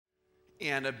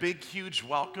And a big, huge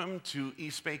welcome to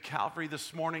East Bay Calvary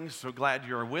this morning. So glad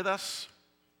you're with us.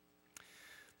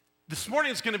 This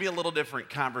morning is going to be a little different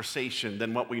conversation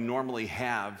than what we normally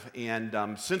have.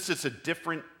 And since it's a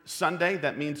different Sunday,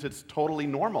 that means it's totally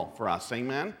normal for us.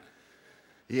 Amen?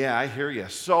 Yeah, I hear you.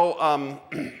 So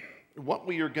what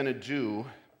we are going to do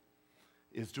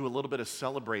is do a little bit of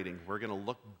celebrating. We're going to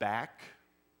look back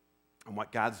on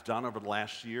what God's done over the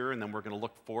last year, and then we're going to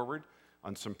look forward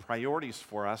on some priorities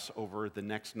for us over the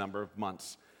next number of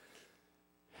months.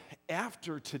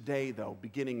 After today, though,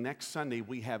 beginning next Sunday,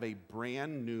 we have a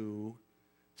brand new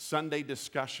Sunday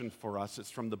discussion for us.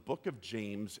 It's from the book of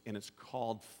James, and it's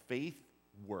called Faith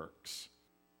Works.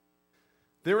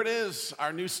 There it is,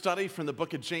 our new study from the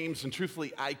book of James, and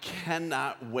truthfully, I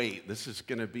cannot wait. This is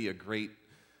going to be a great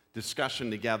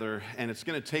discussion together, and it's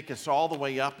going to take us all the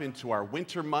way up into our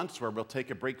winter months where we'll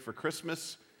take a break for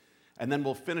Christmas. And then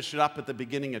we'll finish it up at the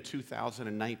beginning of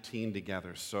 2019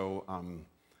 together. So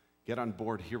get on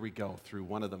board. Here we go through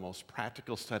one of the most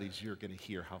practical studies you're going to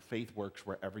hear, how faith works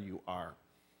wherever you are.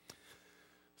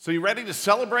 So you ready to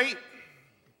celebrate?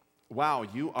 Wow,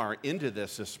 you are into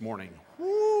this morning.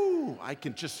 Woo! I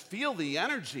can just feel the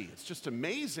energy. It's just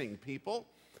amazing, people.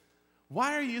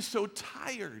 Why are you so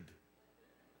tired?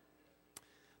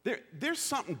 There's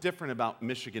something different about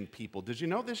Michigan people. Did you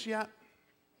know this yet?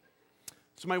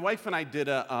 So my wife and I did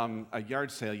a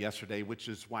yard sale yesterday, which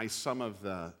is why some of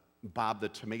the Bob the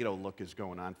Tomato look is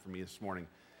going on for me this morning.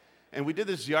 And we did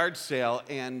this yard sale,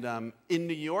 and in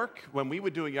New York, when we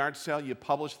would do a yard sale, you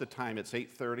publish the time. It's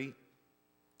 8:30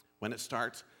 when it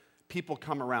starts. People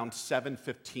come around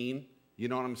 7:15, you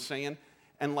know what I'm saying?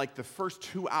 And like the first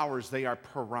 2 hours, they are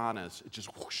piranhas. It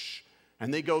just whoosh.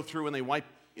 And they go through and they wipe,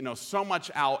 so much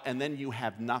out, and then you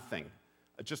have nothing.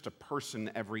 Just a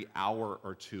person every hour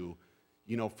or two,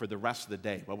 for the rest of the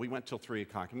day. Well, we went till 3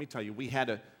 o'clock. Let me tell you, we had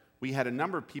a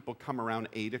number of people come around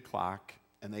 8 o'clock,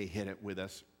 and they hit it with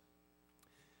us.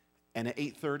 And at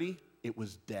 8:30, it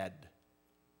was dead.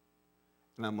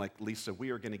 And I'm like, Lisa,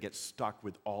 we are going to get stuck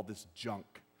with all this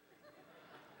junk.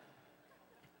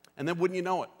 And then wouldn't you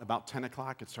know it, about 10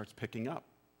 o'clock, it starts picking up.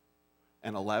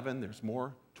 And 11, there's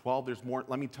more. 12, there's more.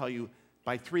 Let me tell you,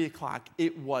 by 3 o'clock,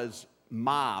 it was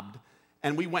mobbed,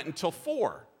 and we went until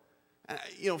 4.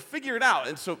 Figure it out.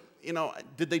 And so,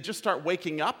 did they just start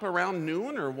waking up around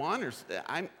noon or 1? Or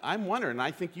I'm wondering.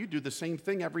 I think you do the same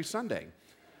thing every Sunday.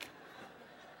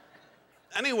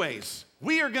 Anyways,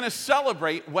 we are going to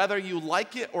celebrate whether you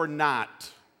like it or not.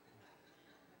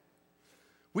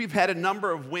 We've had a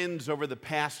number of wins over the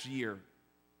past year.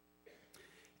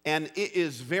 And it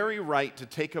is very right to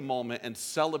take a moment and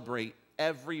celebrate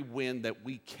every win that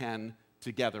we can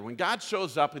together. When God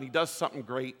shows up and he does something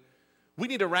great, we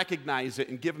need to recognize it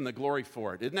and give him the glory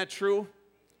for it. Isn't that true?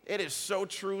 It is so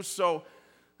true. So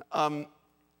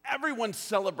everyone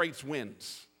celebrates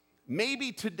wins.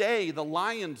 Maybe today the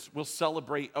Lions will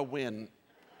celebrate a win.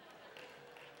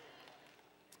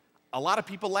 A lot of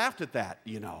people laughed at that,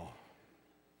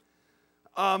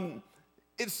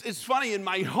 It's funny, in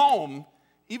my home,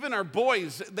 even our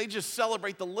boys, they just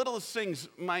celebrate the littlest things.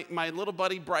 My little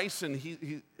buddy Bryson,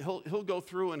 he'll go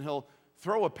through and he'll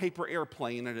throw a paper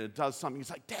airplane and it does something. He's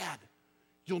like, Dad,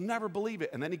 you'll never believe it.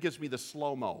 And then he gives me the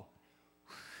slow-mo.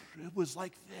 It was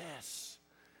like this.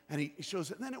 And he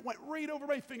shows it, and then it went right over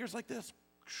my fingers like this.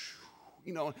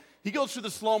 He goes through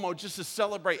the slow-mo just to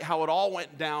celebrate how it all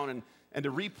went down and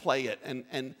to replay it.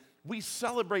 And we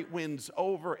celebrate wins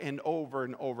over and over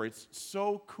and over. It's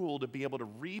so cool to be able to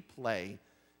replay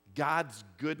God's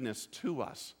goodness to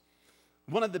us.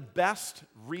 One of the best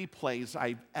replays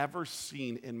I've ever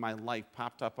seen in my life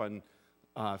popped up on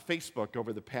Facebook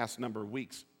over the past number of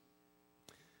weeks.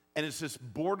 And it's this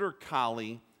border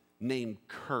collie named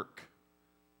Kirk.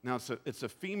 Now, it's a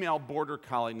female border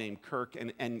collie named Kirk.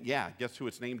 And yeah, guess who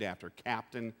it's named after?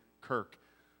 Captain Kirk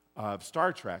of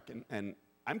Star Trek. And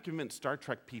I'm convinced Star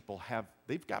Trek people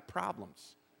they've got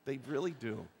problems. They really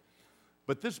do.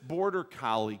 But this border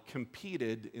collie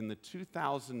competed in the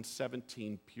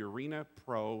 2017 Purina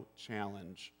Pro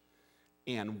Challenge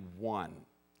and won,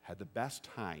 had the best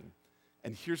time.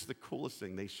 And here's the coolest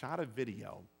thing. They shot a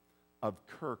video of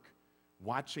Kirk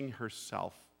watching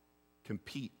herself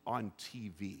compete on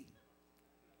TV.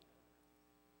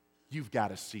 You've got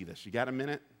to see this. You got a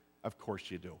minute? Of course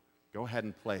you do. Go ahead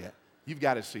and play it. You've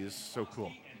got to see this. This is so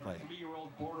cool. Play it.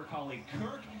 3-year-old border collie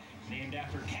Kirk, named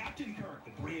after Captain Kirk,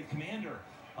 the brave commander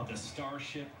of the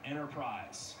Starship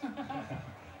Enterprise.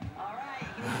 All right,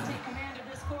 you want to take command of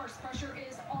this course. Pressure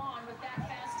is on with that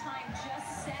fast time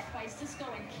just set by Cisco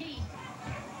and Keith.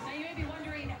 Now you may be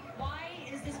wondering, why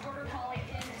is this border collie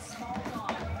in small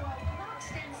dog? Well, Kirk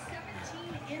stands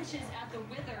 17 inches at the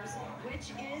withers, which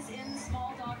is in the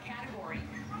small dog category.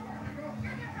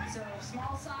 So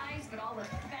small size, but all the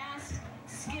fast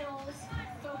skills,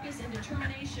 focus, and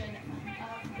determination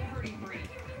of the Herding breed.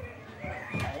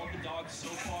 All of the dogs so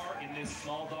far in this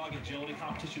small dog agility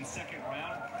competition second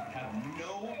round have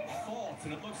no faults,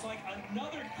 and it looks like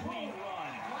another clean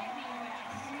run.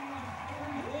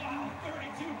 Wow,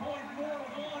 32.41,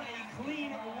 a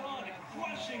clean run,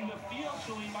 crushing the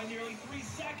field lead by nearly 3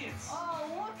 seconds.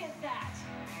 Oh, look at that.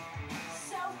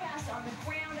 So fast on the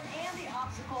ground and the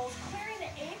obstacles, clearing the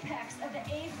apex of the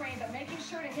A-frame, but making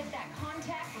sure to hit that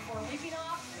contact before leaping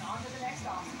off and on to the next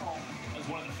obstacle. That was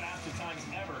one of the fastest times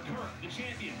ever. Kirk, the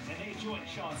champion, and they joined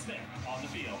Sean Smith on the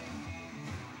field.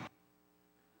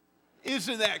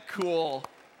 Isn't that cool?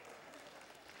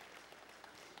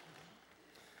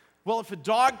 Well, if a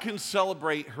dog can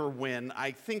celebrate her win,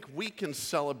 I think we can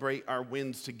celebrate our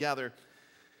wins together.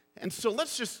 And so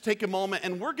let's just take a moment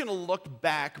and we're going to look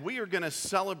back. We are going to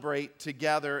celebrate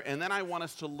together, and then I want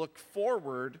us to look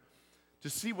forward to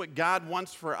see what God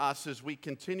wants for us as we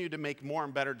continue to make more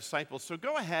and better disciples. So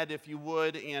go ahead if you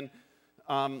would, and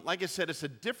like I said, it's a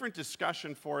different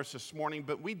discussion for us this morning,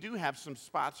 but we do have some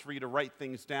spots for you to write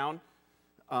things down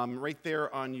right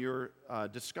there on your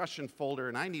discussion folder.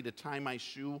 And I need to tie my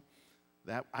shoe.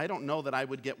 That I don't know that I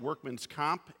would get workman's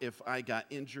comp if I got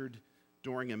injured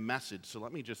during a message. So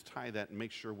let me just tie that and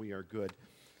make sure we are good.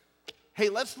 Hey,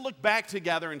 let's look back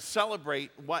together and celebrate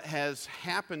what has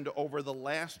happened over the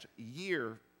last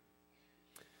year.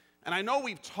 And I know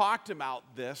we've talked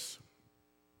about this,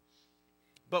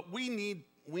 but we need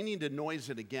to noise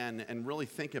it again and really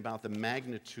think about the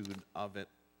magnitude of it.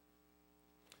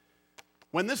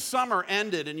 When this summer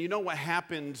ended, and you know what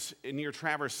happened near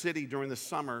Traverse City during the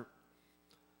summer,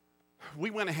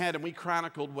 we went ahead and we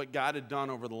chronicled what God had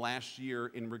done over the last year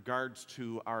in regards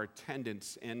to our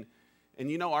attendance. And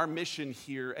you know, our mission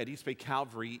here at East Bay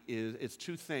Calvary is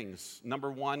two things.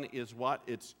 Number one is what?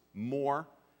 It's more.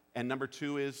 And number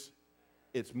two is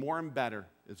it's more and better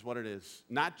is what it is.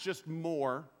 Not just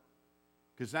more,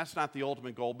 because that's not the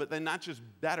ultimate goal, but then not just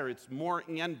better, it's more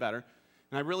and better.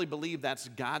 And I really believe that's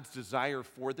God's desire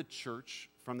for the church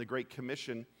from the Great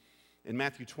Commission in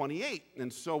Matthew 28.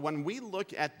 And so when we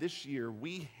look at this year,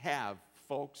 we have,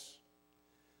 folks,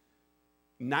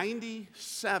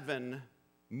 97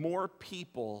 more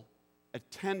people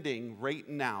attending right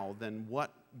now than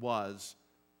what was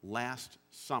last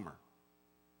summer.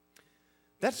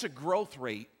 That's a growth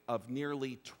rate of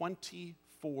nearly 24%.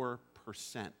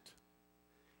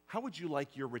 How would you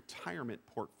like your retirement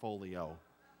portfolio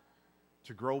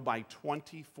to grow by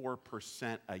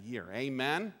 24% a year?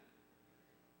 Amen?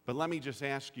 But let me just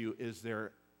ask you, is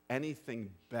there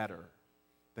anything better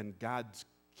than God's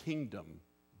kingdom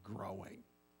growing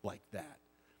like that?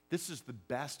 This is the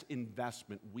best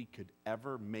investment we could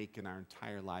ever make in our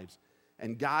entire lives.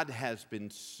 And God has been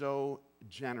so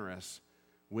generous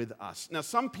with us. Now,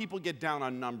 some people get down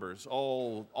on numbers.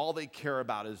 Oh, all they care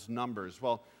about is numbers.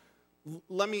 Well,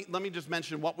 let me just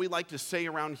mention what we like to say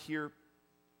around here.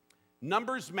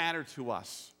 Numbers matter to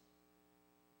us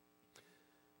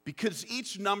because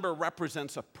each number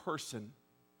represents a person.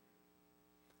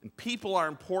 And people are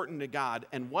important to God,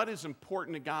 and what is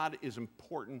important to God is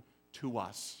important to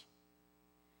us.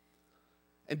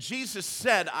 And Jesus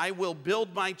said, I will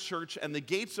build my church, and the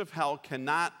gates of hell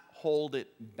cannot hold it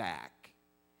back.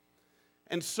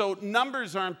 And so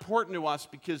numbers are important to us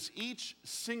because each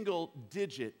single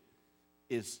digit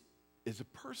is a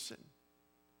person.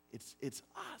 It's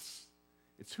us.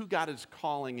 It's who God is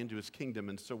calling into his kingdom,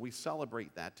 and so we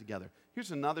celebrate that together.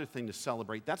 Here's another thing to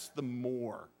celebrate. That's the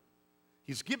more.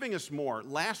 He's giving us more.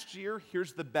 Last year,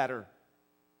 here's the better.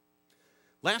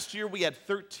 Last year, we had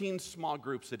 13 small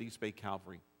groups at East Bay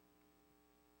Calvary.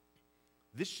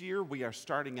 This year, we are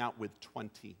starting out with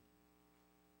 20.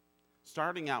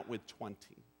 Starting out with 20.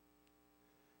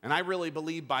 And I really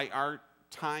believe by our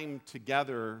time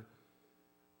together,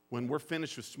 when we're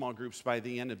finished with small groups by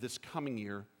the end of this coming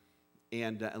year,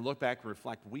 and look back and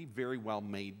reflect, we very well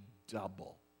may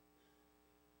double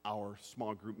our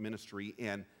small group ministry.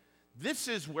 And this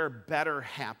is where better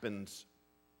happens.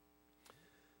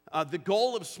 The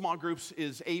goal of small groups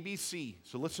is ABC.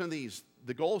 So listen to these.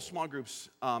 The goal of small groups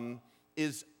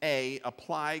is A,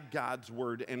 apply God's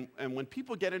word. And when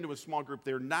people get into a small group,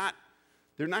 they're not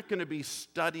going to be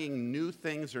studying new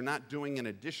things. They're not doing an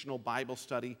additional Bible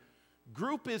study.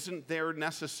 Group isn't there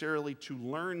necessarily to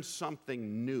learn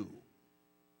something new.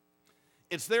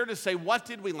 It's there to say, what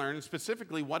did we learn? And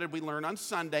specifically, what did we learn on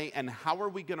Sunday, and how are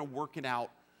we going to work it out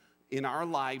in our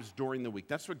lives during the week?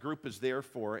 That's what group is there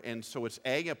for. And so it's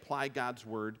A, apply God's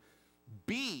word.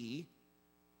 B,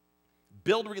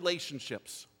 Build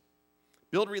relationships.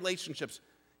 Build relationships.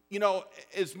 You know,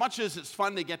 as much as it's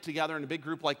fun to get together in a big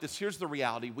group like this, here's the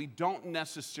reality. We don't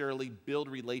necessarily build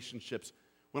relationships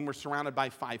when we're surrounded by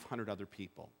 500 other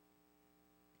people.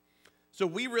 So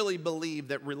we really believe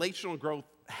that relational growth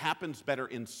happens better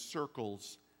in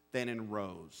circles than in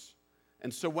rows.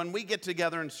 And so when we get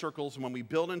together in circles and when we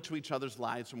build into each other's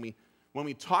lives, when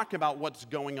we talk about what's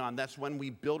going on, that's when we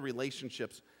build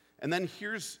relationships. And then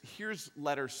here's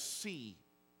letter C.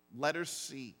 Letter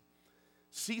C.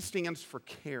 C stands for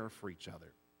care for each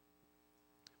other.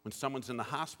 When someone's in the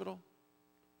hospital,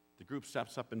 the group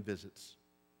steps up and visits.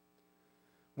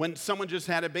 When someone just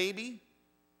had a baby,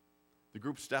 the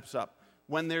group steps up.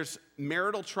 When there's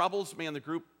marital troubles, man, the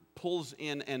group pulls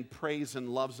in and prays and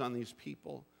loves on these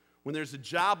people. When there's a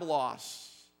job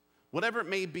loss, whatever it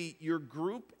may be, your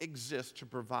group exists to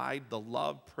provide the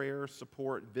love, prayer,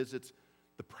 support, visits,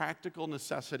 the practical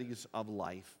necessities of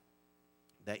life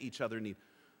that each other need.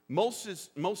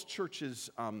 Most churches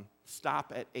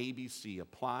stop at ABC,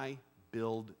 apply,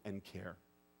 build, and care.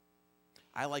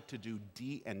 I like to do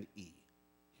D and E.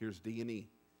 Here's D and E.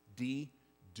 D,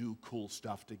 do cool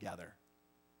stuff together.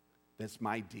 That's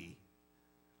my D.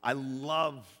 I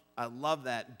love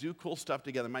that. Do cool stuff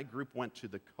together. My group went to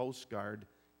the Coast Guard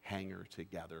hangar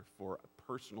together for a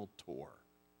personal tour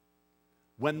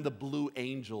when the Blue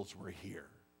Angels were here.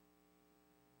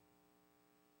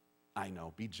 I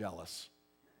know, be jealous.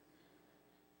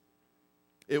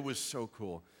 It was so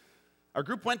cool. Our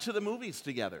group went to the movies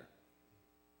together.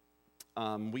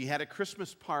 We had a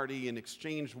Christmas party and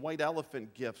exchanged white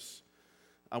elephant gifts.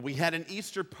 We had an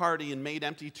Easter party and made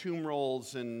empty tomb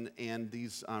rolls and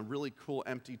these really cool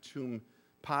empty tomb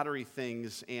pottery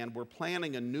things. And we're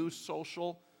planning a new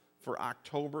social for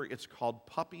October. It's called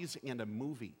Puppies and a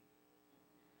Movie.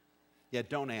 Yeah,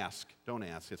 don't ask. Don't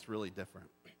ask. It's really different.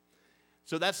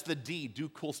 So that's the D, do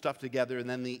cool stuff together. And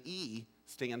then the E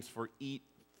stands for eat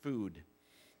food.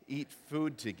 Eat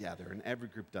food together. And every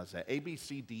group does that. A, B,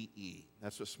 C, D, E.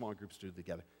 That's what small groups do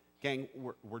together. Gang,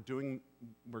 we're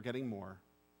getting more.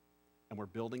 And we're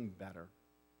building better.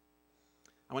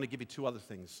 I want to give you two other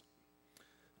things.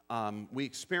 We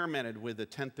experimented with a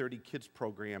 1030 Kids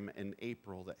program in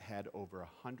April that had over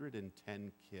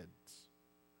 110 kids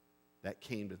that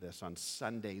came to this on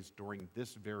Sundays during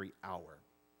this very hour.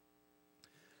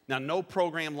 Now, no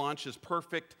program launch is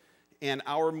perfect, and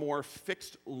our more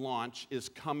fixed launch is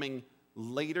coming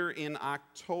later in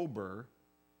October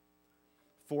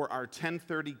for our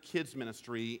 1030 Kids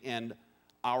ministry, and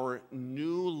our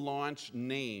new launch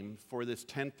name for this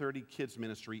 1030 Kids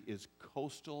ministry is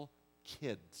Coastal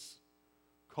Kids.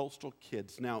 Coastal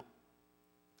Kids. Now,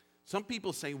 some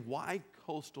people say, why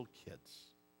Coastal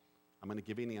Kids? I'm going to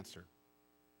give you an answer.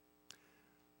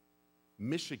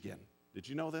 Michigan, did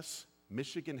you know this?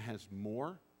 Michigan has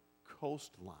more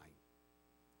coastline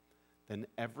than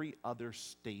every other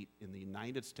state in the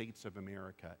United States of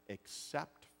America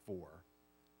except for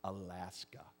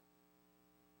Alaska.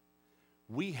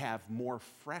 We have more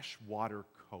freshwater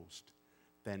coast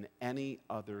than any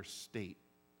other state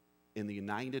in the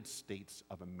United States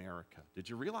of America. Did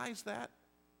you realize that?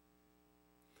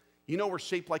 You know we're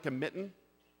shaped like a mitten?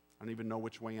 I don't even know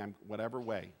which way whatever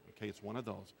way. Okay, it's one of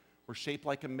those. We're shaped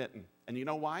like a mitten. And you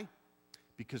know why?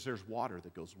 Because there's water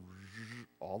that goes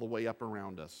all the way up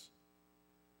around us.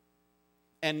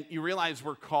 And you realize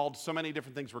we're called so many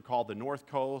different things. We're called the North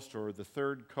Coast or the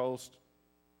Third Coast.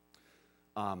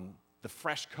 The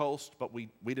Fresh Coast, but we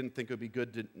didn't think it would be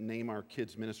good to name our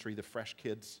kids' ministry the Fresh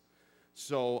Kids.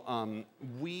 So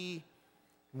we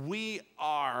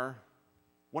are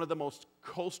one of the most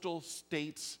coastal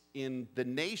states in the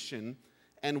nation,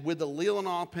 and with the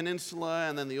Leelanau Peninsula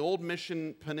and then the Old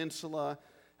Mission Peninsula,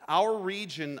 our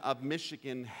region of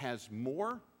Michigan has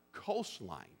more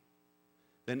coastline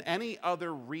than any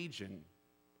other region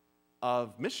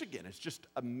of Michigan. It's just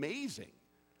amazing.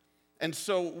 And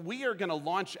so we are going to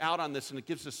launch out on this, and it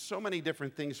gives us so many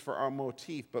different things for our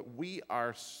motif, but we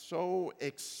are so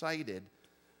excited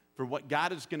for what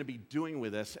God is going to be doing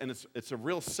with us, and it's a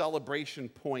real celebration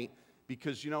point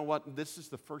because you know what? This is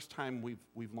the first time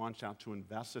we've launched out to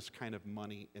invest this kind of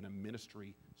money in a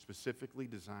ministry specifically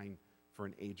designed for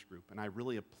an age group, and I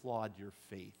really applaud your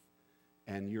faith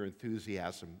and your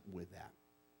enthusiasm with that.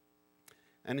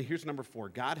 And here's number 4.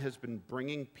 God has been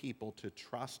bringing people to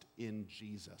trust in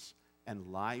Jesus, and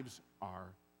lives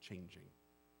are changing.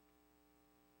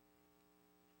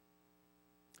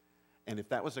 And if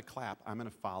that was a clap, I'm going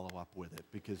to follow up with it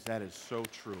because that is so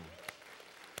true.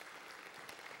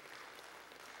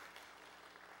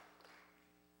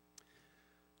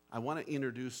 I want to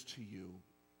introduce to you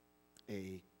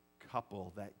a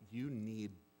couple that you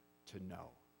need to know.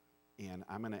 And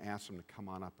I'm going to ask them to come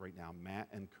on up right now. Matt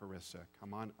and Carissa,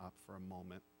 come on up for a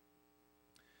moment.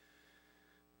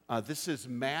 This is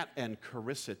Matt and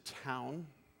Carissa Town.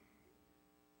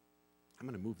 I'm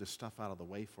going to move this stuff out of the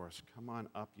way for us. Come on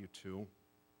up, you two.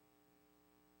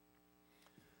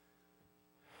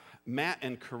 Matt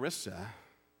and Carissa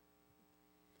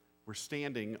were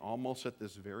standing almost at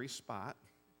this very spot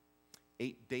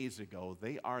 8 days ago.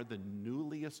 They are the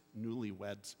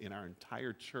newlyweds in our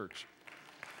entire church.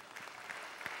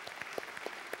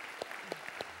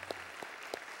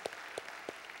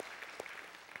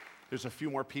 There's a few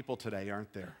more people today,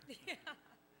 aren't there? Yeah.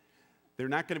 They're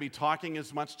not going to be talking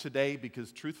as much today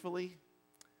because, truthfully,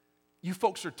 you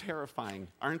folks are terrifying,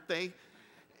 aren't they?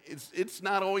 It's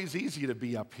not always easy to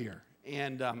be up here.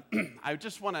 And I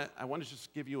want to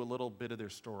just give you a little bit of their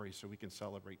story so we can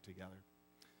celebrate together.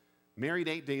 Married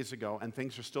 8 days ago, and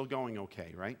things are still going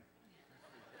okay, right?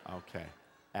 Okay,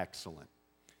 excellent.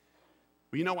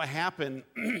 Well, you know what happened?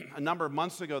 A number of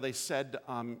months ago, they said,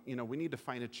 we need to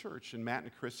find a church. And Matt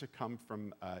and Carissa come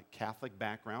from a Catholic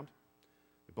background.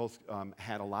 They both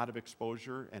had a lot of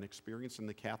exposure and experience in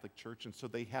the Catholic Church, and so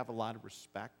they have a lot of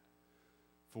respect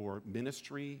for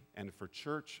ministry and for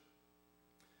church.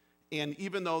 And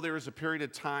even though there was a period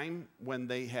of time when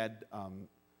they had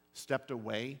stepped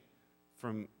away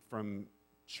from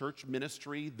church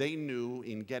ministry, they knew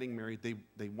in getting married,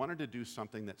 they wanted to do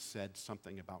something that said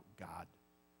something about God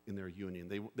in their union.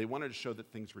 They wanted to show that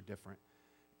things were different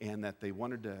and that they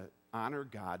wanted to honor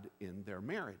God in their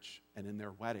marriage and in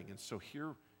their wedding. And so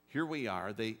here we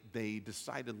are. They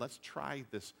decided, let's try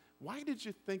this. Why did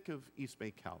you think of East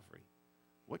Bay Calvary?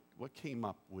 What came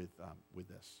up with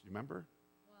this? You remember?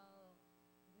 Well,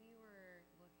 we were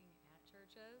looking at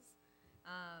churches,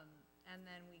 and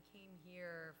then we came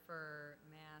here for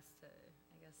Mass to,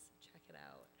 I guess, check it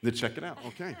out. To check it out,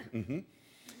 okay. Mm-hmm.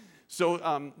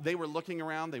 So they were looking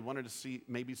around. They wanted to see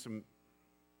maybe some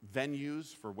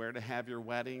venues for where to have your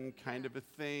wedding, kind of a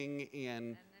thing,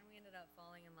 and then we ended up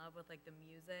falling in love with like the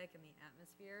music and the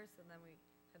atmosphere. So then we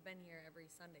have been here every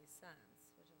Sunday since,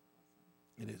 which is awesome.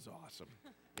 It is awesome.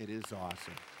 It is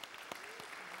awesome.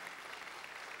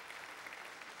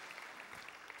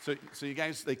 So you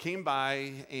guys, they came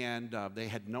by, and they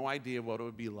had no idea what it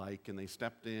would be like, and they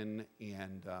stepped in,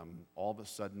 and all of a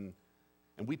sudden,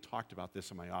 and we talked about this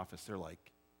in my office,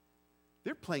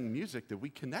 they're playing music that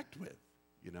we connect with,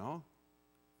 you know?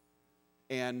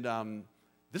 And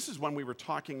this is when we were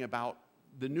talking about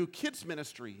the new kids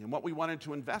ministry and what we wanted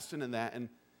to invest in that,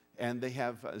 and they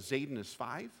have Zayden is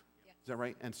 5. Yeah. Is that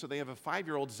right? And so they have a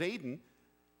 5-year-old Zayden,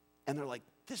 and they're like,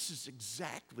 this is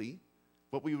exactly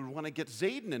what we would want to get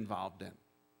Zayden involved in.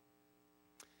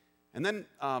 And then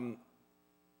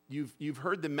you've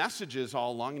heard the messages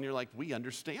all along, and you're like, we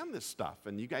understand this stuff.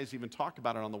 And you guys even talk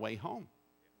about it on the way home.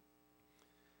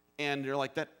 And you're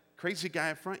like, that crazy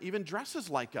guy up front even dresses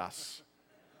like us.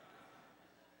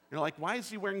 You're like, why is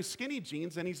he wearing skinny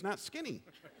jeans and he's not skinny?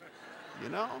 You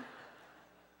know?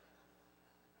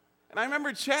 And I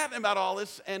remember chatting about all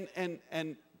this, and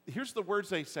here's the words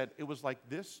they said. It was like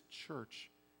this church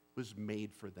was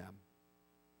made for them.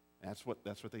 That's what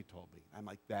they told me. I'm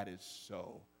like, that is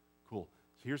so cool.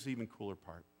 So here's the even cooler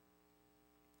part.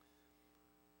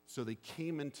 So they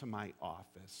came into my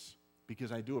office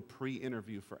because I do a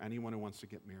pre-interview for anyone who wants to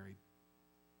get married.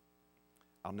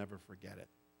 I'll never forget it.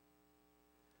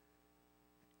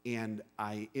 And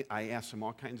I asked them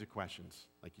all kinds of questions,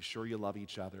 like, you sure you love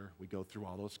each other? We go through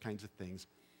all those kinds of things.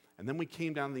 And then we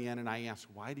came down to the end, and I asked,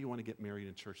 why do you want to get married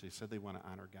in church? They said they want to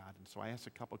honor God. And so I asked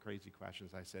a couple crazy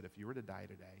questions. I said, if you were to die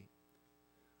today,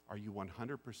 are you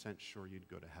 100% sure you'd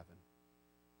go to heaven?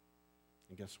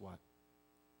 And guess what?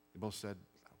 They both said,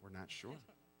 we're not sure.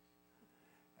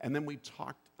 And then we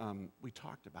talked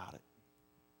about it.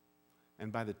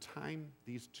 And by the time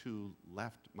these two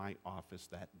left my office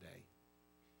that day,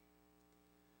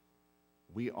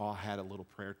 we all had a little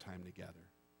prayer time together.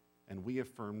 And we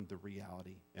affirmed the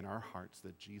reality in our hearts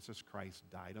that Jesus Christ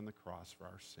died on the cross for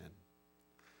our sin.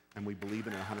 And we believe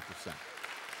in it 100%.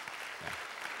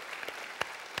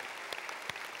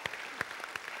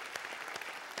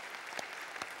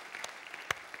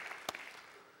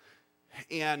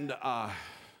 Yeah.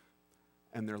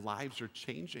 And their lives are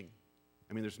changing.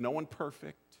 I mean, there's no one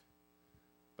perfect,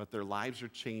 but their lives are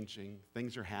changing.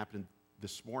 Things are happening.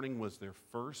 This morning was their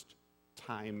first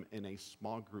time in a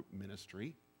small group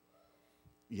ministry.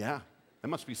 Yeah, that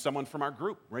must be someone from our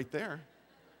group right there.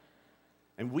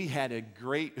 And we had a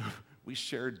great, we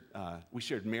shared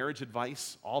marriage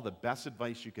advice, all the best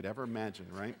advice you could ever imagine,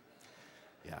 right?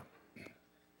 Yeah.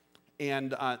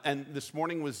 And this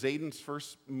morning was Zayden's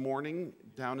first morning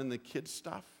down in the kids'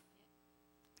 stuff.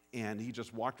 And he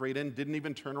just walked right in, didn't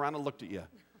even turn around and looked at you.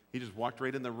 He just walked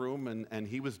right in the room, and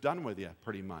he was done with you,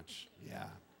 pretty much. Yeah.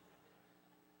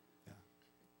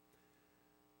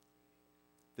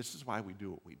 This is why we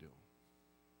do what we do.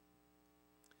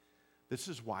 This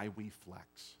is why we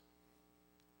flex.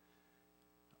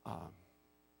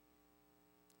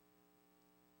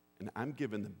 And I'm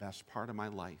giving the best part of my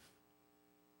life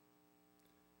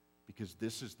because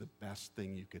this is the best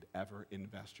thing you could ever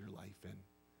invest your life in,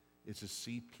 is to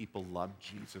see people love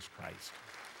Jesus Christ.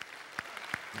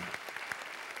 Yeah.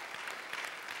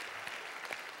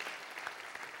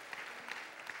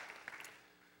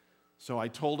 So I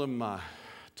told him,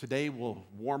 today we'll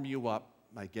warm you up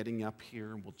by getting up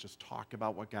here and we'll just talk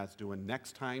about what God's doing.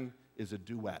 Next time is a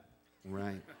duet,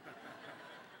 right?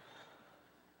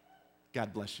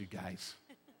 God bless you guys.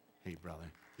 Hey, brother.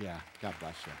 Yeah, God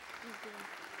bless you.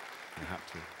 I have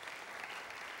to.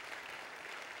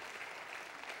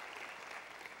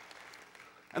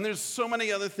 And there's so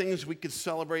many other things we could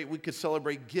celebrate. We could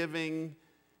celebrate giving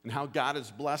and how God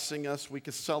is blessing us. We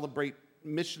could celebrate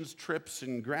missions trips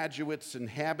and graduates and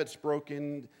habits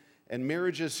broken and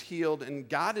marriages healed. And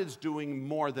God is doing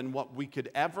more than what we could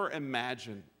ever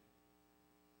imagine.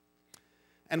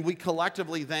 And we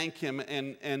collectively thank him,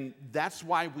 and that's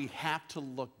why we have to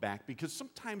look back, because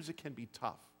sometimes it can be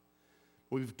tough.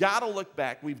 We've got to look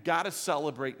back. We've got to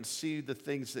celebrate and see the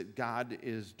things that God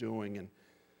is doing. And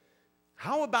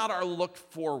how about our look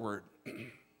forward?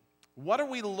 What are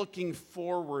we looking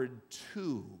forward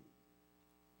to?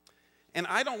 And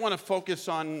I don't want to focus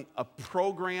on a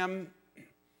program.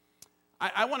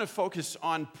 I want to focus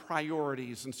on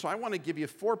priorities. And so I want to give you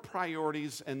 4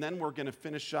 priorities, and then we're going to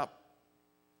finish up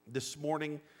this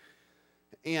morning.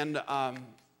 And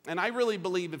I really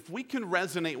believe if we can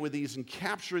resonate with these and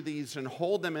capture these and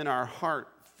hold them in our heart,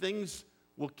 things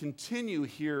will continue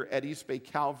here at East Bay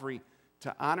Calvary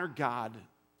to honor God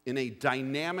in a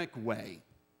dynamic way.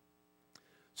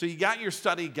 So you got your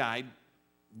study guide.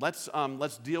 Let's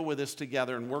deal with this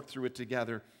together and work through it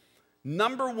together.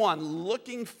 Number 1,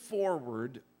 looking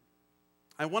forward,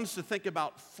 I want us to think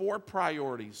about 4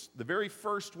 priorities. The very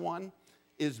first one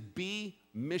is be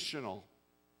missional.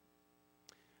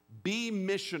 Be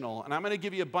missional. And I'm going to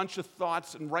give you a bunch of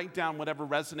thoughts and write down whatever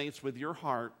resonates with your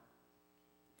heart.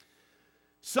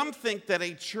 Some think that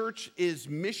a church is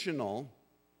missional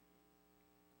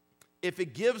if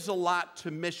it gives a lot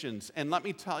to missions. And let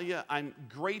me tell you, I'm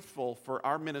grateful for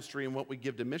our ministry and what we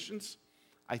give to missions.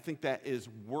 I think that is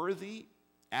worthy,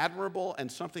 admirable,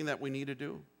 and something that we need to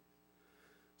do.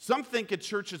 Some think a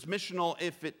church is missional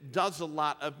if it does a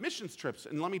lot of missions trips.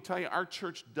 And let me tell you, our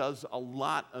church does a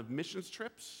lot of missions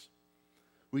trips.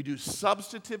 We do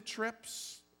substantive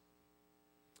trips.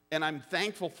 And I'm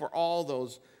thankful for all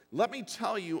those. Let me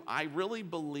tell you, I really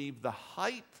believe the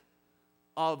height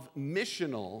of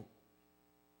missional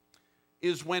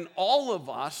is when all of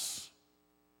us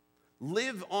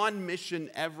live on mission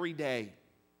every day.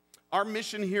 Our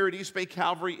mission here at East Bay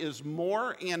Calvary is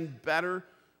more and better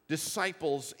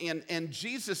disciples. And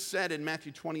Jesus said in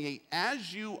Matthew 28,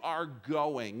 as you are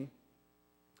going,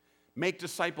 make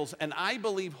disciples. And I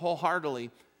believe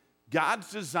wholeheartedly,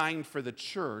 God's design for the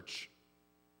church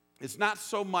is not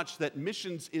so much that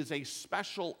missions is a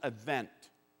special event.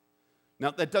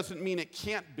 Now, that doesn't mean it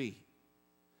can't be.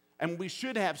 And we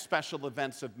should have special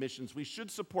events of missions. We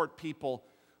should support people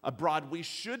abroad. We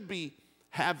should be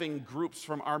having groups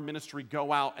from our ministry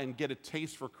go out and get a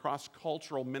taste for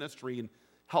cross-cultural ministry and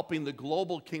helping the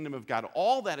global kingdom of God.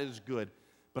 All that is good.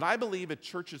 But I believe a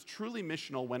church is truly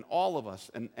missional when all of us,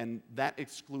 and that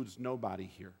excludes nobody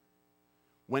here,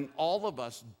 when all of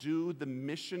us do the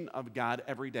mission of God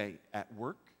every day at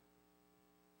work.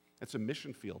 It's a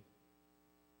mission field.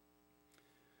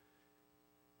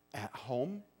 At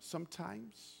home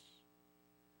sometimes.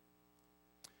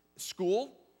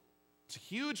 School, it's a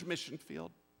huge mission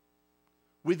field.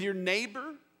 With your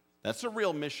neighbor, that's a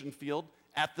real mission field.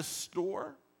 At the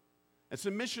store, it's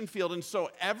a mission field. And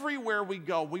so everywhere we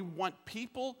go, we want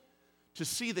people to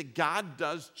see that God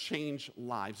does change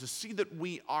lives, to see that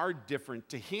we are different,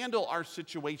 to handle our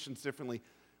situations differently.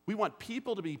 We want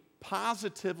people to be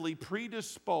positively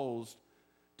predisposed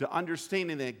to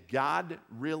understanding that God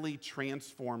really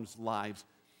transforms lives.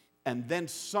 And then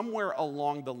somewhere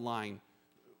along the line,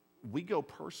 we go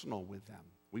personal with them.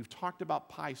 We've talked about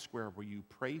Pi Square, where you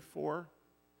pray for,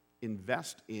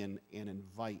 invest in, and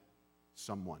invite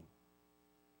someone.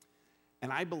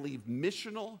 And I believe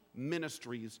missional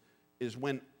ministries is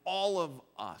when all of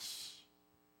us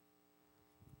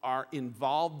are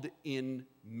involved in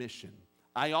mission.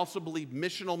 I also believe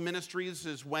missional ministries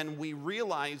is when we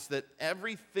realize that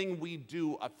everything we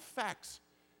do affects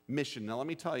mission. Now, let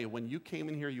me tell you, when you came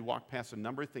in here, you walked past a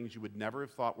number of things you would never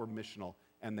have thought were missional,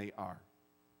 and they are.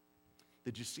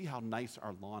 Did you see how nice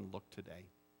our lawn looked today?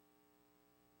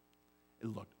 It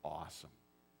looked awesome.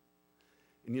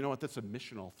 And you know what? That's a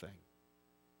missional thing.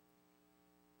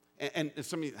 And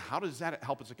somebody, how does that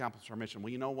help us accomplish our mission?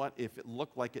 Well, you know what? If it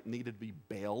looked like it needed to be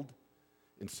baled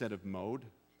instead of mowed,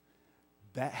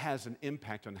 that has an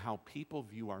impact on how people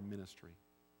view our ministry.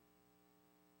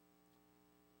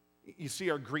 You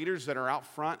see our greeters that are out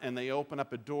front and they open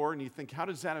up a door and you think, how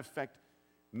does that affect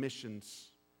missions?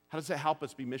 How does that help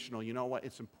us be missional? You know what?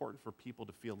 It's important for people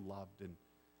to feel loved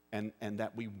and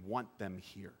that we want them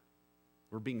here.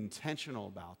 We're being intentional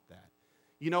about that.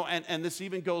 You know, and this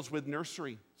even goes with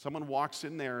nursery. Someone walks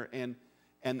in there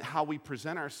and how we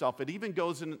present ourselves. It even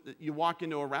goes in, you walk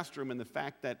into a restroom and the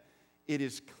fact that it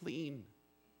is clean.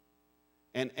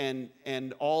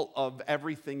 And all of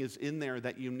everything is in there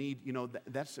that you need, you know,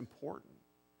 that's important.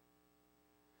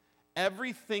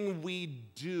 Everything we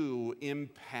do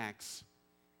impacts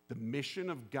the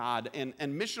mission of God. And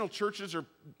missional churches are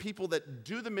people that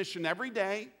do the mission every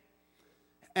day,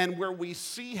 and where we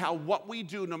see how what we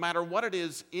do, no matter what it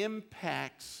is,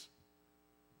 impacts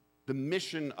the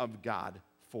mission of God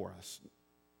for us.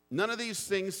 None of these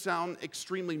things sound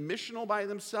extremely missional by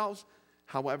themselves.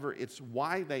 However, it's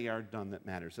why they are done that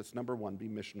matters. That's number one, be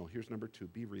missional. Here's number two,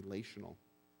 be relational.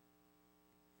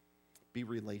 Be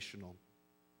relational.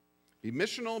 Be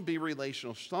missional, be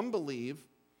relational. Some believe,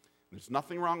 and there's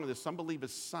nothing wrong with this, some believe a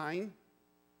sign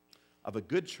of a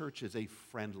good church is a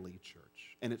friendly church.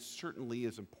 And it certainly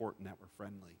is important that we're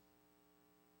friendly.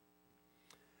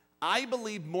 I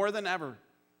believe more than ever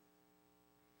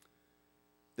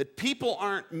that people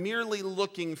aren't merely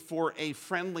looking for a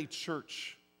friendly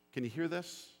church. Can you hear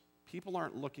this? People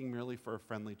aren't looking merely for a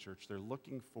friendly church. They're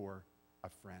looking for a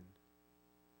friend.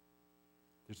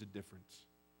 There's a difference.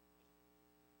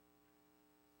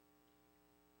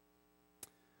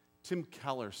 Tim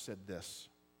Keller said this: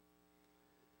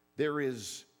 there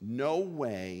is no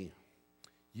way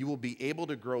you will be able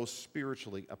to grow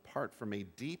spiritually apart from a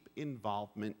deep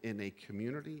involvement in a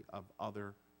community of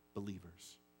other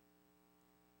believers.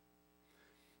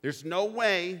 There's no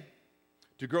way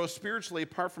to grow spiritually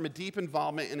apart from a deep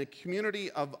involvement in a community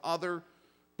of other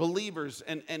believers,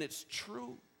 and it's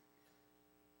true.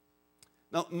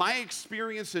 Now, my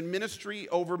experience in ministry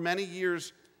over many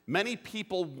years, many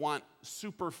people want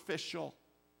superficial.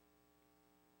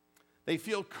 They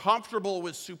feel comfortable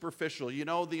with superficial. You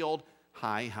know, the old,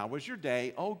 hi, how was your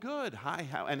day? Oh, good. Hi,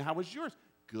 and how was yours?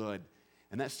 Good.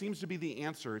 And that seems to be the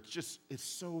answer. It's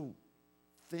so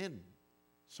thin,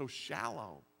 so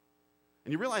shallow.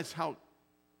 And you realize how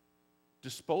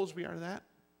disposed we are to that?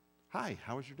 Hi,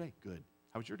 how was your day? Good.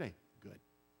 How was your day? Good.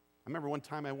 I remember one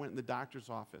time I went in the doctor's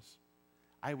office.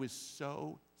 I was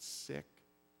so sick.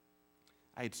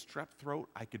 I had strep throat.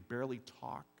 I could barely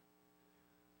talk.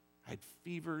 I had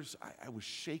fevers. I was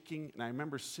shaking. And I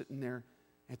remember sitting there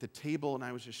at the table and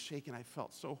I was just shaking. I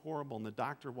felt so horrible. And the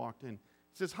doctor walked in.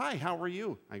 He says, hi, how are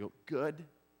you? I go, good.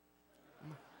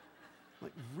 I'm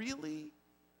like, really?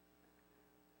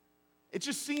 It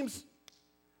just seems,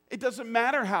 it doesn't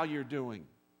matter how you're doing.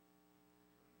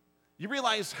 You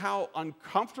realize how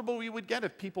uncomfortable we would get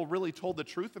if people really told the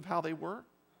truth of how they were?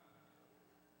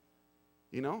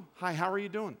 You know, hi, how are you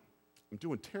doing? I'm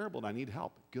doing terrible and I need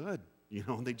help. Good. You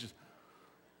know, they just,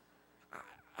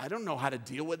 I don't know how to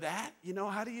deal with that. You know,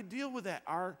 how do you deal with that?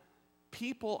 Our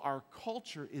people, our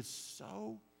culture is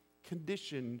so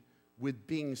conditioned with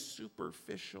being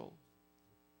superficial.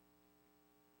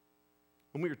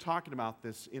 When we were talking about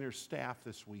this inner staff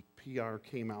this week, PR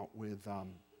came out with,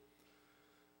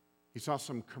 he saw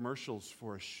some commercials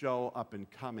for a show up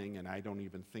and coming, and I don't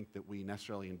even think that we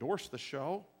necessarily endorse the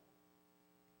show.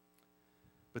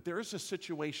 But there is a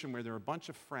situation where there are a bunch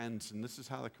of friends, and this is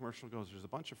how the commercial goes. There's a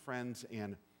bunch of friends,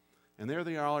 and there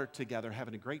they all are together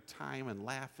having a great time and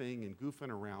laughing and goofing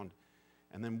around.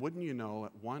 And then wouldn't you know,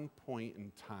 at one point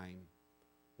in time,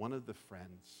 one of the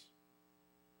friends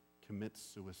commits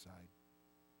suicide.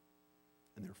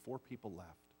 And there are 4 people left.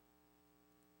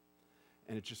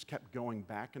 And it just kept going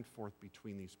back and forth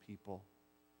between these people.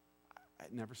 I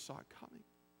never saw it coming.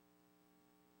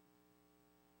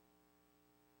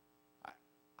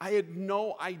 I had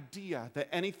no idea that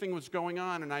anything was going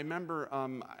on. And I remember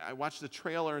I watched the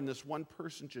trailer and this one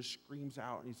person just screams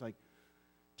out. And he's like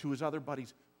to his other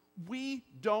buddies, we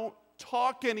don't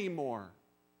talk anymore.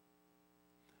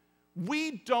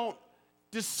 We don't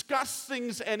discuss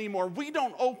things anymore. We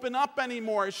don't open up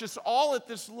anymore. It's just all at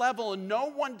this level and no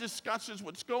one discusses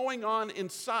what's going on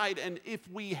inside. And if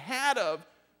we had of,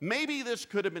 maybe this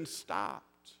could have been stopped.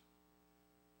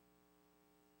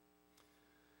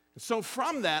 So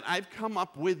from that, I've come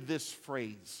up with this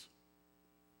phrase.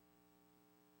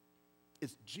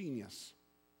 It's genius.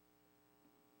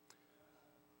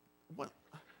 What?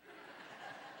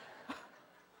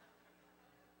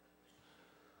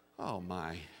 Oh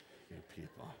my, you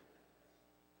people.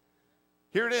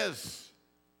 Here it is.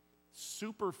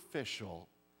 Superficial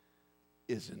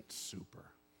isn't super.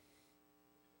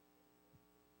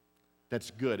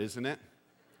 That's good, isn't it?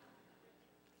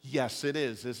 Yes, it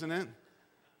is, isn't it?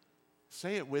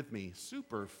 Say it with me.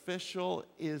 Superficial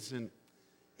isn't,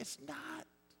 it's not.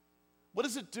 What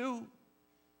does it do?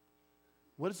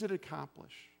 What does it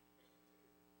accomplish?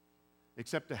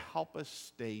 Except to help us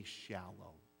stay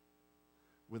shallow,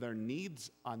 with our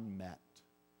needs unmet,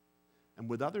 and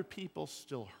with other people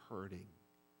still hurting.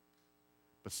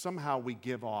 But somehow we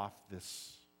give off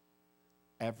this,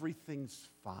 everything's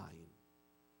fine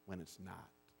when it's not.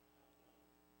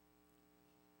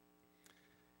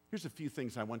 Here's a few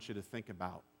things I want you to think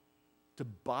about to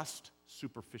bust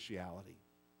superficiality.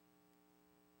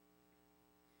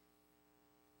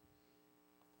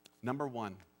 Number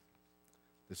one,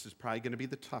 this is probably going to be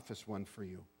the toughest one for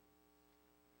you.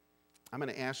 I'm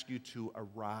going to ask you to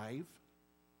arrive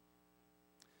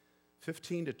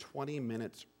 15 to 20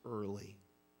 minutes early.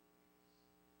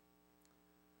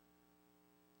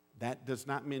 That does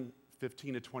not mean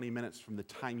 15 to 20 minutes from the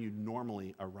time you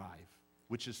normally arrive,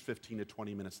 which is 15 to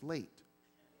 20 minutes late.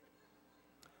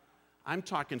 I'm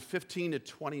talking 15 to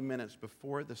 20 minutes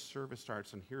before the service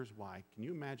starts, and here's why. Can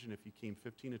you imagine if you came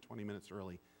 15 to 20 minutes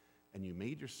early and you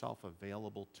made yourself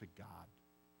available to God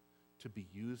to be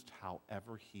used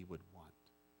however He would want?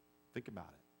 Think about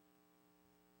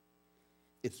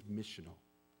it. It's missional.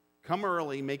 Come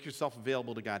early, make yourself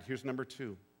available to God. Here's number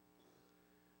two.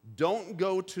 Don't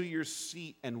go to your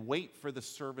seat and wait for the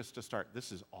service to start.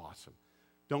 This is awesome.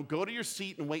 Don't go to your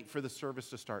seat and wait for the service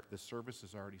to start. The service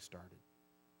has already started.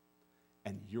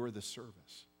 And you're the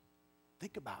service.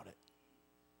 Think about it.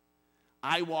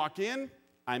 I walk in,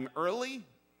 I'm early.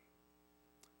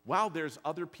 Wow, there's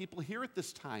other people here at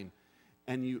this time.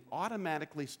 And you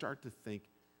automatically start to think,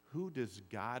 who does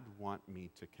God want me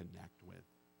to connect with?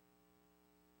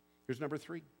 Here's number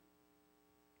three.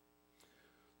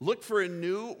 Look for a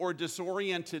new or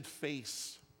disoriented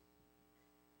face.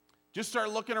 Just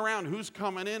start looking around. Who's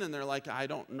coming in? And they're like, I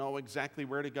don't know exactly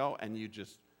where to go. And you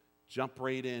just jump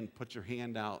right in, put your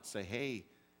hand out, say, hey,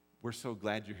 we're so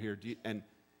glad you're here. And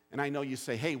I know you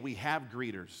say, hey, we have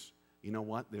greeters. You know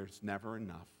what? There's never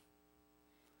enough.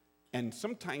 And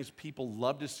sometimes people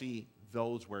love to see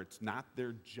those where it's not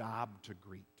their job to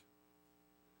greet.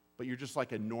 But you're just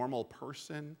like a normal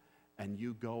person, and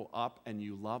you go up and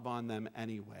you love on them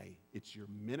anyway. It's your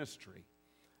ministry.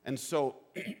 And so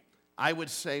I would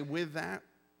say with that,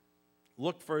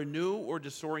 look for a new or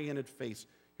disoriented face.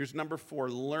 Here's number four,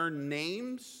 learn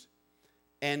names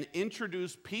and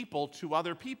introduce people to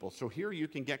other people. So here you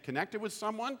can get connected with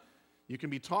someone, you can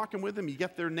be talking with them, you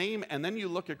get their name, and then you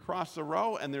look across the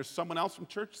row and there's someone else from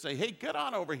church, say, hey, get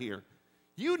on over here.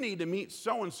 You need to meet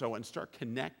so-and-so, and start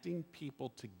connecting people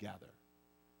together.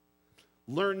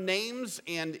 Learn names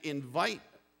and invite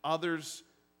others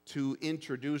to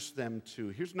introduce them to.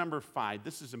 Here's number five.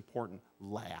 This is important.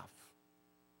 Laugh.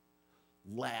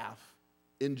 Laugh.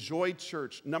 Enjoy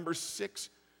church. Number six,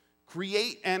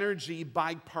 create energy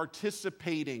by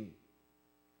participating.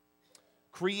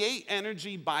 Create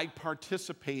energy by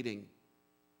participating.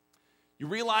 You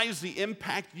realize the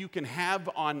impact you can have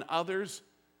on others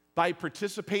by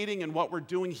participating in what we're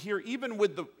doing here, even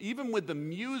with the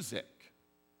music.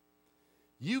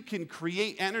 You can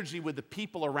create energy with the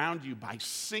people around you by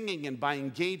singing and by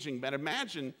engaging. But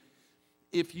imagine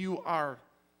if you are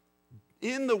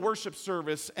in the worship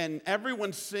service and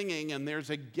everyone's singing and there's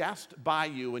a guest by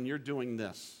you and you're doing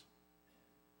this.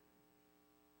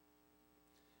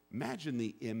 Imagine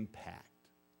the impact.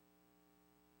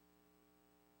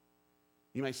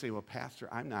 You might say, well, Pastor,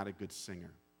 I'm not a good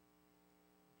singer.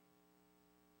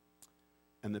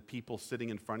 And the people sitting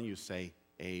in front of you say,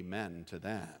 amen to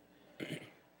that.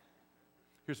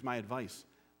 Here's my advice.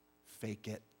 Fake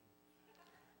it.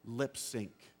 Lip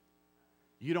sync.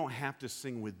 You don't have to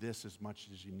sing with this as much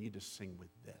as you need to sing with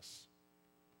this.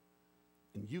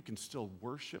 And you can still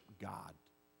worship God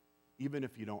even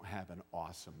if you don't have an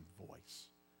awesome voice,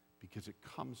 because it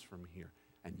comes from here.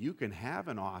 And you can have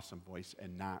an awesome voice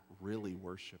and not really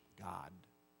worship God.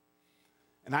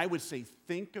 And I would say,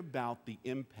 think about the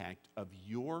impact of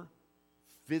your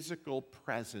physical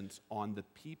presence on the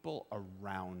people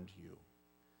around you.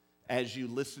 As you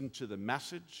listen to the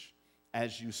message,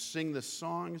 as you sing the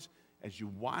songs, as you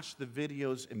watch the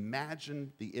videos,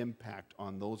 imagine the impact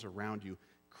on those around you.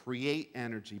 Create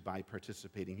energy by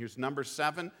participating. Here's number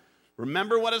 7.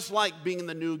 Remember what it's like being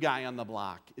the new guy on the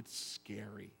block. It's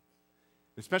scary.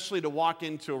 Especially to walk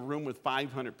into a room with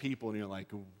 500 people and you're like,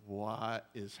 what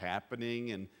is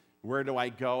happening and where do I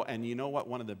go? And you know what?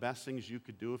 One of the best things you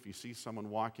could do if you see someone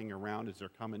walking around as they're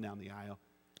coming down the aisle,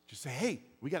 just say, hey,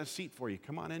 we got a seat for you.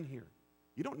 Come on in here.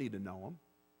 You don't need to know them.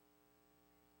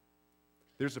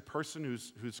 There's a person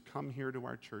who's come here to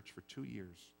our church for 2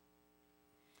 years.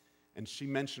 And she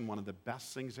mentioned one of the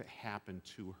best things that happened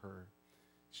to her.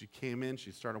 She came in,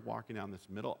 she started walking down this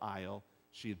middle aisle.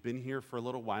 She had been here for a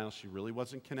little while. She really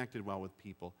wasn't connected well with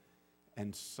people.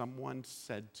 And someone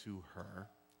said to her,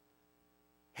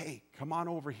 hey, come on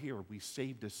over here. We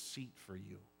saved a seat for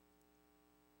you.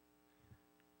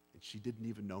 And she didn't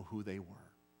even know who they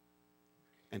were.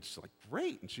 And she's like,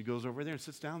 great. And she goes over there and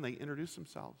sits down. They introduce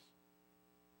themselves.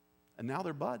 And now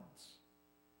they're buds.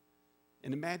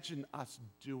 And imagine us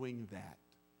doing that.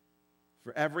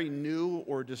 For every new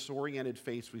or disoriented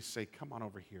face, we say, come on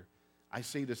over here. I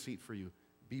saved a seat for you.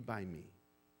 Be by me.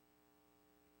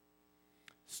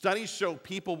 Studies show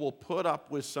people will put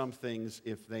up with some things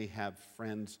if they have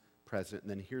friends present.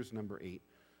 And then here's number 8.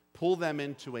 Pull them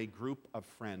into a group of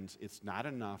friends. It's not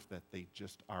enough that they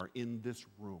just are in this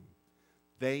room.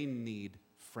 They need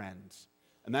friends.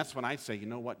 And that's when I say, you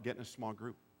know what, get in a small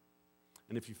group.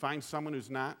 And if you find someone who's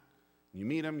not, you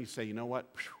meet them, you say, you know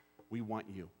what, we want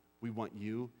you. We want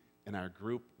you in our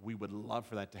group. We would love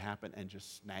for that to happen, and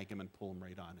just snag them and pull them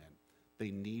right on in.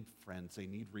 They need friends. They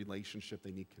need relationship.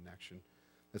 They need connection.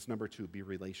 That's number 2, be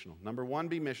relational. Number 1,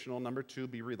 be missional. Number 2,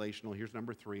 be relational. Here's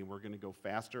number 3, and we're going to go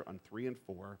faster on 3 and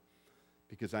 4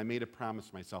 because I made a promise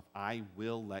to myself. I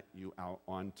will let you out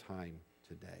on time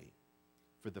today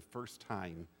for the first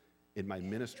time in my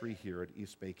ministry here at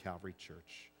East Bay Calvary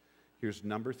Church. Here's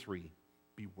number 3,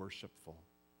 be worshipful.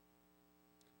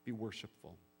 Be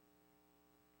worshipful.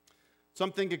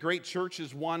 Some think a great church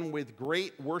is one with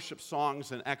great worship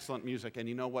songs and excellent music. And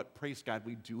you know what? Praise God,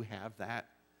 we do have that.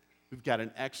 We've got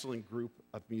an excellent group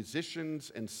of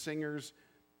musicians and singers.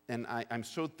 And I'm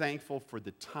so thankful for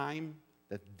the time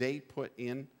that they put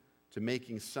in to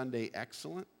making Sunday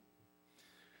excellent.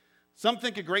 Some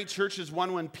think a great church is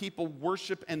one when people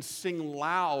worship and sing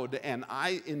loud. And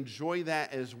I enjoy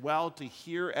that as well, to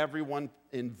hear everyone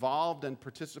involved and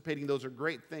participating. Those are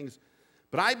great things.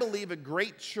 But I believe a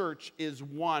great church is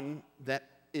one that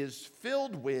is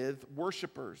filled with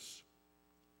worshipers.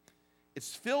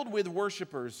 It's filled with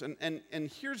worshipers.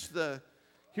 And here's the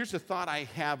thought I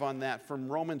have on that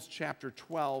from Romans chapter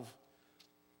 12.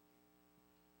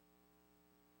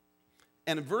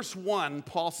 And in verse 1,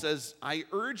 Paul says, I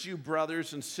urge you,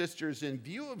 brothers and sisters, in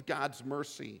view of God's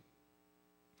mercy,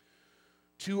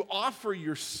 to offer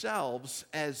yourselves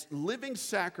as living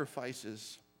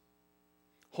sacrifices,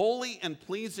 holy and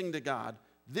pleasing to God.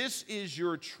 This is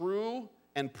your true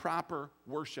and proper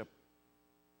worship.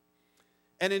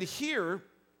 And in here,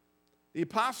 the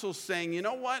apostle's saying, you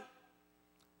know what?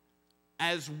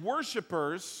 As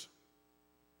worshipers,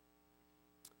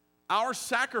 our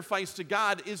sacrifice to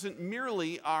God isn't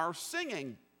merely our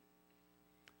singing.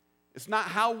 It's not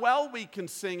how well we can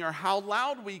sing or how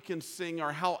loud we can sing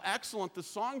or how excellent the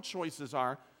song choices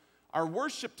are. Our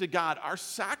worship to God, our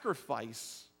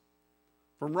sacrifice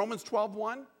from Romans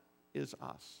 12:1 is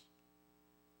us.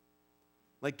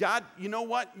 Like, God, you know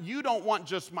what? You don't want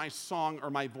just my song or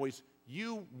my voice.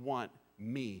 You want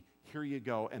me. Here you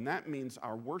go. And that means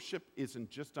our worship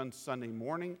isn't just on Sunday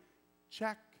morning.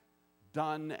 Check,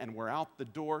 done, and we're out the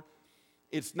door.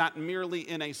 It's not merely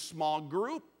in a small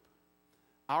group.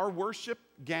 Our worship,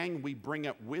 gang, we bring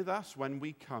it with us when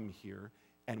we come here,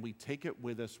 and we take it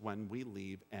with us when we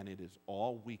leave, and it is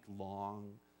all week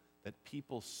long that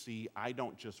people see I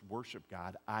don't just worship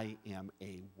God, I am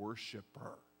a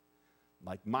worshiper.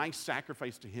 Like, my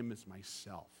sacrifice to him is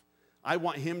myself. I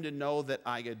want him to know that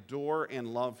I adore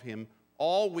and love him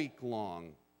all week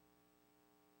long.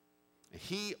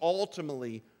 He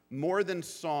ultimately, more than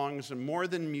songs and more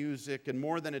than music and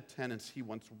more than attendance, he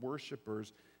wants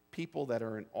worshipers, people that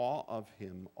are in awe of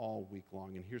him all week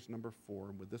long. And here's number 4,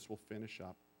 and with this we'll finish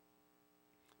up.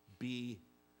 Be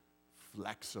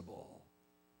flexible.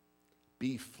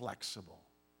 Be flexible.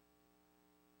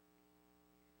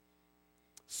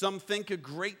 Some think a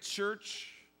great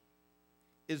church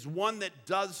is one that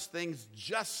does things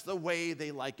just the way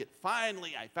they like it.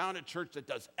 Finally, I found a church that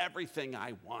does everything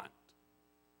I want.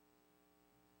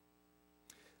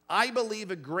 I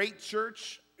believe a great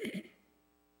church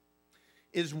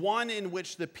is one in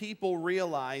which the people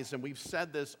realize, and we've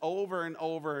said this over and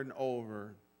over and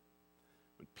over,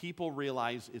 when people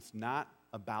realize it's not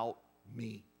about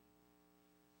me.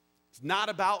 It's not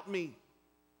about me.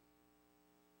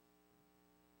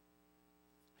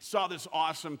 Saw this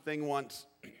awesome thing once.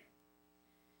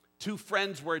 Two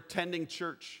friends were attending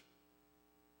church.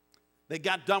 They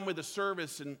got done with the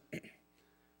service, and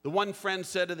the one friend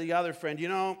said to the other friend,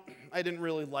 I didn't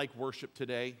really like worship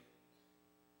today.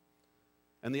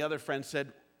 And the other friend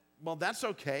said, well, that's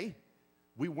okay.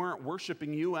 We weren't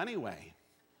worshiping you anyway.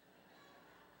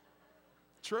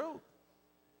 True.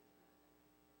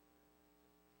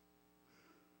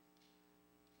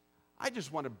 I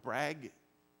just want to brag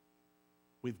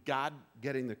with God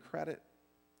getting the credit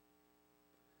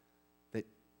that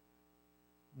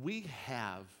we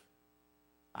have,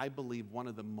 I believe, one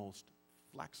of the most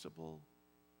flexible,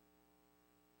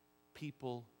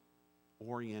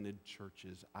 people-oriented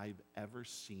churches I've ever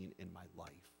seen in my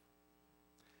life.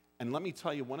 And let me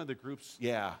tell you, one of the groups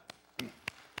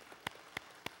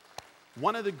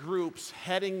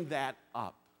heading that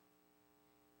up,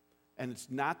 and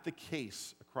it's not the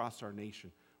case across our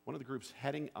nation, one of the groups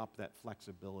heading up that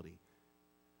flexibility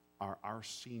are our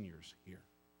seniors here.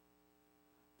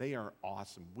 They are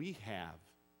awesome. We have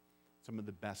some of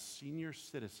the best senior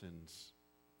citizens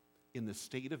in the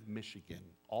state of Michigan,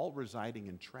 all residing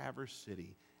in Traverse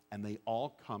City, and they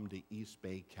all come to East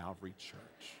Bay Calvary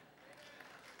Church.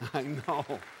 I know.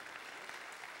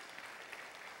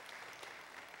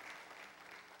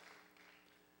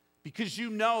 Because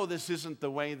this isn't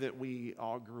the way that we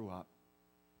all grew up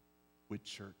with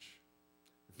church.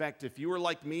 In fact, if you were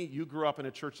like me, you grew up in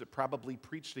a church that probably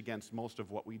preached against most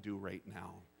of what we do right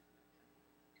now.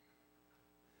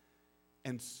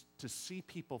 And to see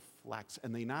people flex,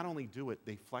 and they not only do it,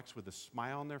 they flex with a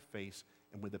smile on their face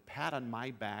and with a pat on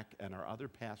my back and our other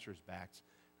pastors' backs.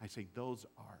 I say, those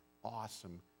are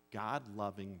awesome,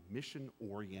 God-loving,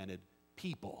 mission-oriented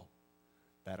people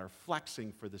that are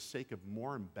flexing for the sake of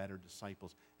more and better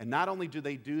disciples. And not only do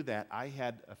they do that, I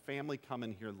had a family come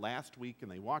in here last week, and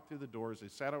they walked through the doors, they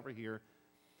sat over here,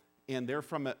 and they're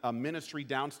from a ministry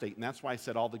downstate, and that's why I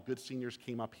said all the good seniors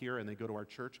came up here and they go to our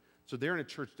church. So they're in a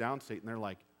church downstate, and they're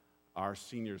like, our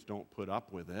seniors don't put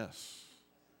up with this.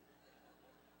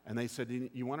 And they said,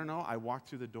 you want to know? I walked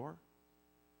through the door,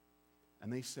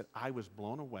 and they said, I was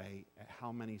blown away at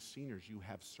how many seniors you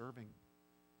have serving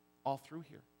all through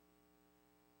here.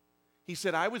 He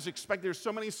said, there's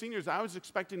so many seniors, I was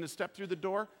expecting to step through the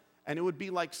door, and it would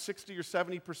be like 60 or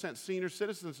 70% senior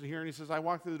citizens in here. And he says, I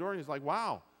walked through the door, and he's like,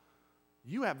 wow,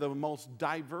 you have the most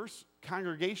diverse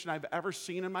congregation I've ever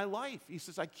seen in my life. He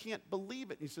says, I can't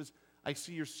believe it. He says, I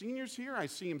see your seniors here. I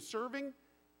see them serving.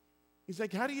 He's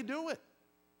like, how do you do it?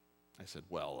 I said,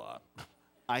 well,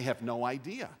 I have no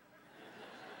idea.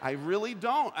 I really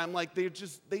don't. I'm like, they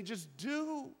just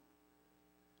do.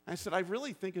 I said, I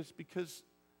really think it's because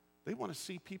they want to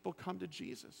see people come to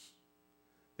Jesus.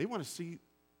 They want to see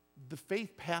the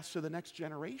faith pass to the next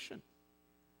generation.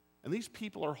 And these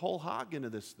people are whole hog into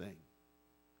this thing.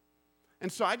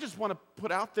 And so I just want to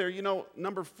put out there,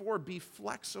 number 4, be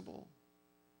flexible.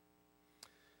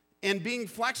 And being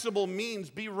flexible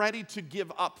means be ready to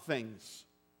give up things.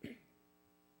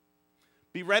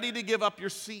 Be ready to give up your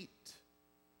seat.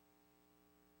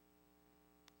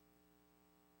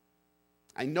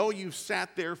 I know you've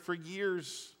sat there for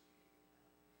years.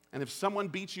 And if someone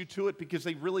beats you to it because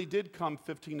they really did come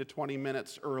 15 to 20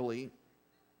 minutes early,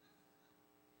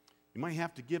 you might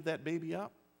have to give that baby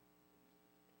up.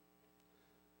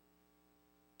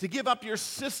 To give up your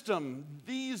system,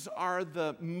 these are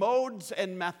the modes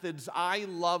and methods I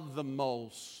love the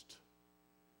most.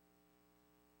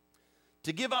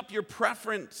 To give up your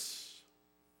preference.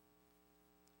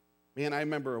 Man, I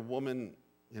remember a woman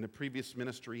in a previous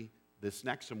ministry, this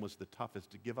next one was the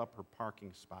toughest, to give up her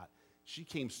parking spot. She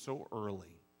came so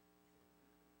early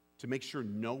to make sure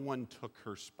no one took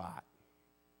her spot.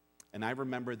 And I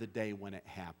remember the day when it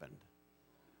happened.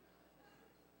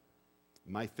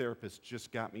 My therapist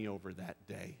just got me over that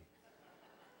day.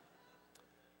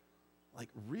 Like,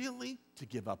 really? To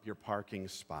give up your parking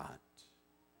spot?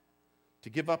 To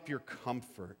give up your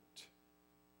comfort?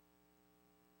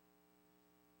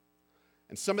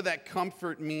 And some of that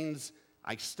comfort means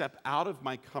I step out of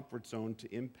my comfort zone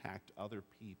to impact other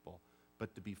people.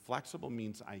 But to be flexible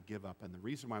means I give up. And the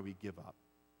reason why we give up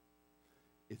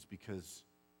is because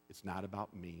it's not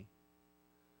about me,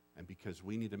 and because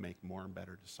we need to make more and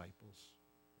better disciples.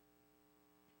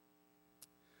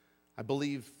 I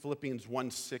believe Philippians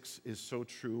 1:6 is so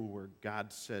true, where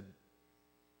God said,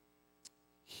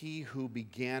 he who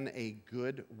began a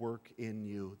good work in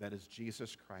you, that is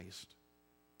Jesus Christ,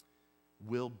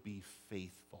 will be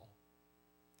faithful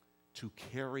to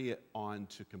carry it on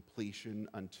to completion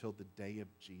until the day of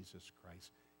Jesus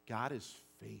Christ. God is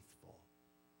faithful.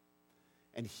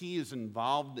 And he is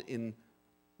involved in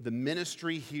the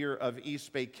ministry here of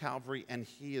East Bay Calvary, and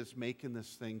he is making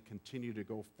this thing continue to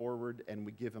go forward, and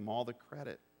we give him all the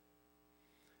credit.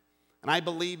 And I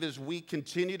believe as we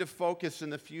continue to focus in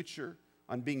the future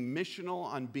on being missional,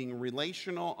 on being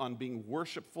relational, on being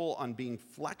worshipful, on being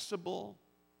flexible,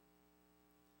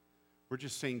 we're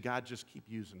just saying, God, just keep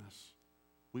using us.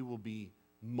 We will be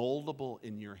moldable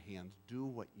in your hands. Do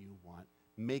what you want.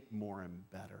 Make more and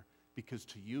better. Because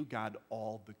to you, God,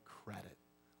 all the credit,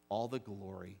 all the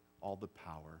glory, all the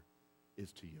power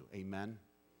is to you. Amen?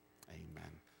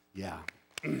 Amen. Yeah.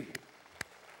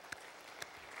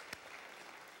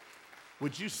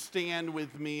 Would you stand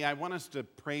with me? I want us to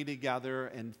pray together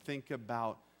and think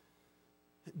about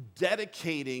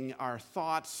dedicating our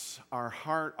thoughts, our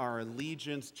heart, our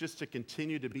allegiance, just to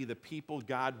continue to be the people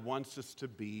God wants us to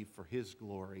be for his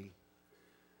glory.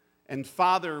 And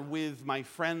Father, with my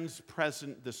friends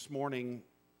present this morning,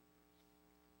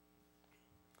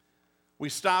 we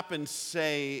stop and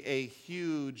say a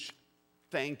huge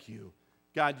thank you.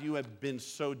 God, you have been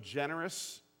so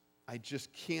generous. I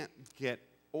just can't get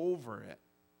over it,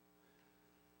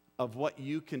 of what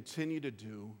you continue to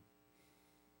do.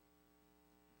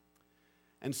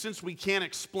 And since we can't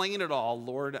explain it all,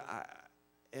 Lord,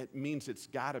 it means it's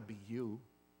got to be you.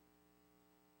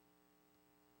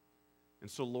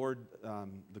 And so, Lord,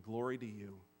 the glory to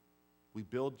you. We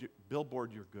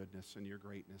billboard your goodness and your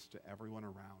greatness to everyone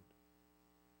around.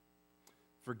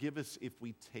 Forgive us if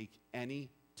we take any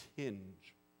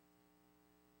tinge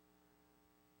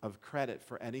of credit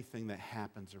for anything that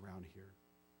happens around here.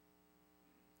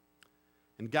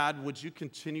 And God, would you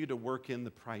continue to work in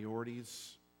the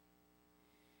priorities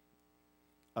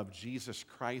of Jesus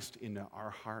Christ into our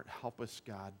heart? Help us,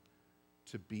 God,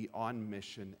 to be on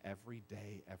mission every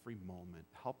day, every moment.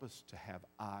 Help us to have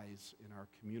eyes in our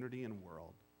community and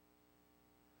world.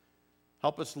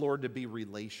 Help us, Lord, to be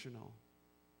relational,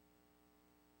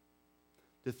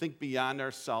 to think beyond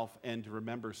ourselves, and to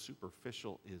remember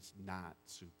superficial is not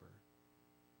super.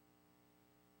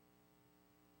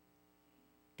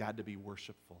 God, to be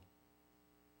worshipful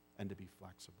and to be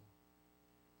flexible.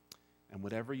 And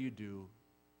whatever you do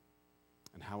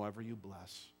and however you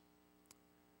bless,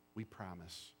 we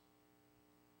promise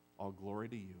all glory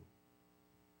to you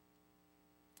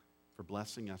for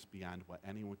blessing us beyond what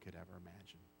anyone could ever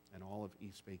imagine. And all of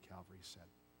East Bay Calvary said.